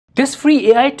This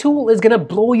free AI tool is gonna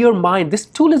blow your mind. This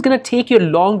tool is gonna take your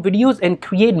long videos and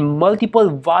create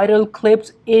multiple viral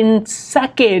clips in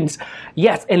seconds.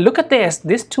 Yes, and look at this.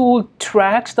 This tool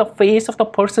tracks the face of the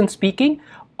person speaking,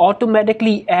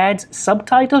 automatically adds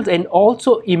subtitles and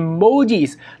also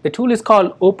emojis. The tool is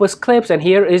called Opus Clips, and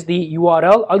here is the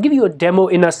URL. I'll give you a demo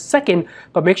in a second,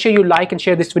 but make sure you like and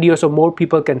share this video so more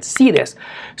people can see this.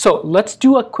 So let's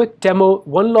do a quick demo,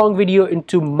 one long video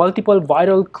into multiple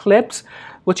viral clips.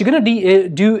 What you're gonna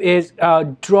do is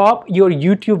drop your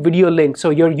YouTube video link.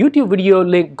 So your YouTube video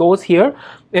link goes here,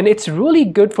 and it's really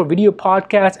good for video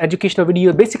podcasts, educational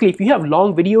videos. Basically, if you have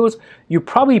long videos, you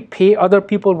probably pay other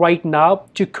people right now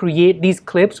to create these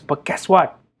clips, but guess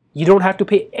what? You don't have to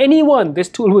pay anyone. This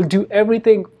tool will do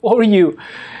everything for you.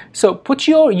 So put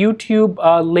your YouTube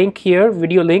link here,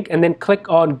 video link, and then click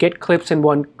on Get Clips in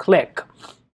one click.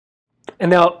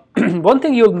 And now, one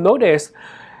thing you'll notice,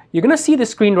 you're gonna see the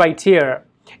screen right here.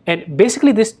 And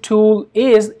basically this tool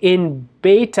is in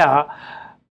beta,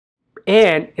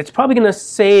 and it's probably gonna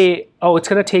say, oh, it's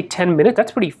gonna take 10 minutes.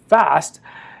 That's pretty fast.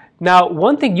 Now,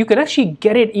 one thing, you can actually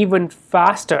get it even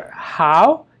faster.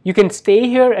 How? You can stay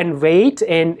here and wait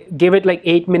and give it like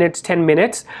 8 minutes, 10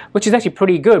 minutes, which is actually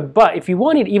pretty good. But if you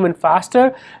want it even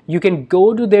faster, you can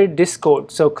go to their Discord.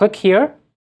 So click here,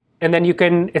 and then you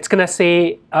can, it's gonna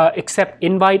say accept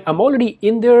invite. I'm already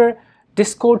in their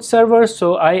Discord server,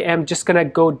 so I am just gonna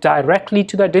go directly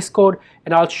to the Discord,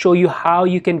 and I'll show you how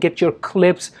you can get your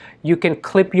clips. You can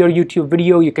clip your YouTube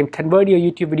video, you can convert your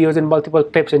YouTube videos in multiple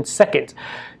clips in seconds.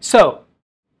 So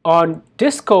on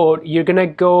Discord, you're gonna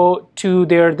go to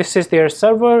their, this is their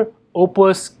server,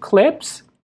 Opus Clips.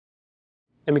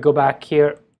 Let me go back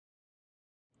here.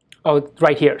 Oh,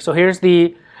 right here. So here's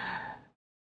the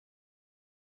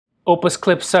Opus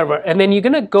Clips server, and then you're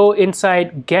gonna go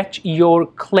inside Get Your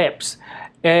Clips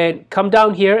and come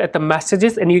down here at the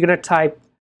messages, and you're gonna type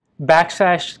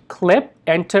 /clip,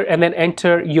 enter, and then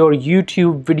enter your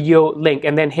YouTube video link,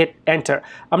 and then hit enter.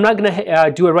 I'm not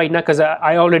gonna do it right now because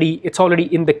it's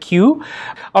already in the queue.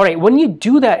 All right, when you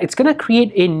do that, it's gonna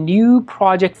create a new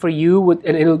project for you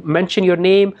and it'll mention your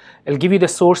name. It'll give you the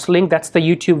source link. That's the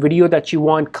YouTube video that you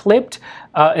want clipped,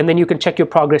 and then you can check your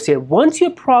progress here. Once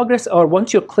your progress, or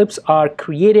once your clips are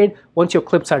created, once your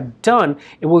clips are done,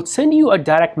 it will send you a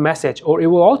direct message, or it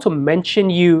will also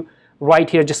mention you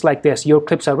right here, just like this. Your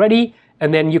clips are ready,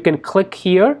 and then you can click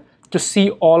here to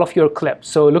see all of your clips.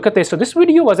 So look at this. So this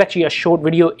video was actually a short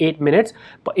video, 8 minutes,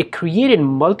 but it created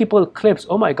multiple clips.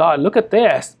 Oh my God, look at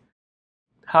this.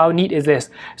 How neat is this?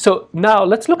 So now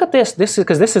let's look at this. This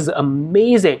is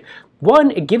amazing. One,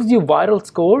 it gives you viral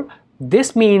score.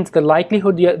 This means the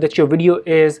likelihood that your video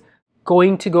is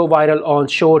going to go viral on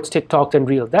Shorts, TikToks, and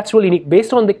Reels. That's really neat.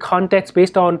 Based on the context,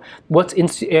 based on what's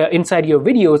inside your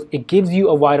videos, it gives you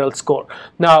a viral score.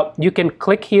 Now, you can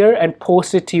click here and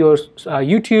post it to your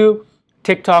YouTube,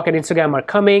 TikTok, and Instagram are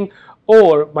coming.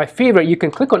 Or, my favorite, you can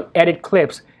click on Edit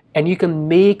Clips, and you can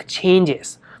make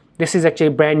changes. This is actually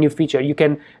a brand new feature. You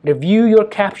can review your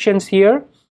captions here.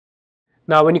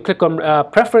 Now, when you click on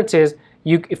Preferences,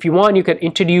 if you want, you can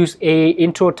introduce a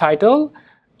intro title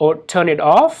or turn it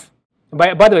off.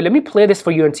 By the way, let me play this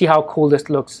for you and see how cool this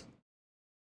looks.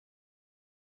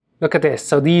 Look at this.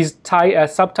 So these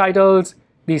subtitles,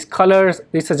 these colors,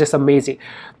 this is just amazing.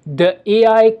 The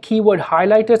AI keyword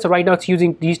highlighter, so right now it's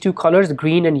using these two colors,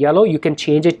 green and yellow. You can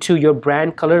change it to your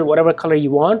brand color, whatever color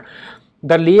you want.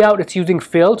 The layout, it's using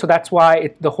fill, so that's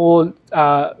why the whole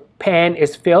pan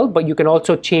is filled, but you can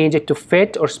also change it to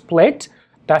fit or split.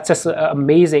 That's just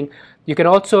amazing. You can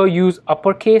also use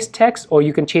uppercase text, or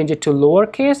you can change it to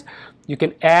lowercase. You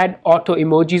can add auto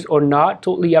emojis or not,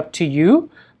 totally up to you.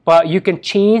 But you can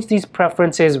change these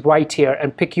preferences right here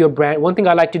and pick your brand. One thing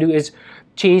I like to do is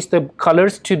change the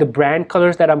colors to the brand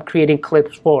colors that I'm creating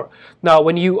clips for. Now,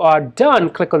 when you are done,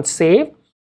 click on Save.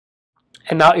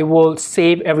 And now it will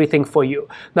save everything for you.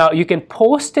 Now, you can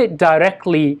post it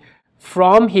directly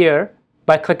from here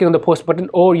by clicking on the post button,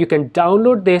 or you can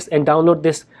download this and download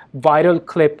this viral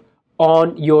clip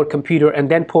on your computer and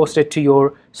then post it to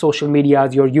your social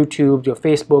medias, your YouTube, your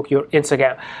Facebook, your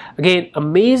Instagram. Again,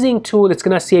 amazing tool. It's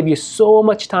gonna save you so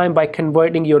much time by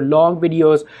converting your long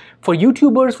videos. For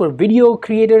YouTubers, for video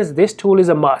creators, this tool is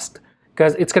a must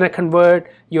because it's gonna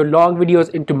convert your long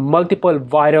videos into multiple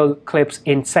viral clips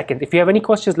in seconds. If you have any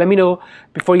questions, let me know.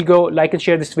 Before you go, like and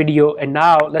share this video. And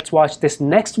now let's watch this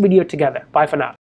next video together. Bye for now.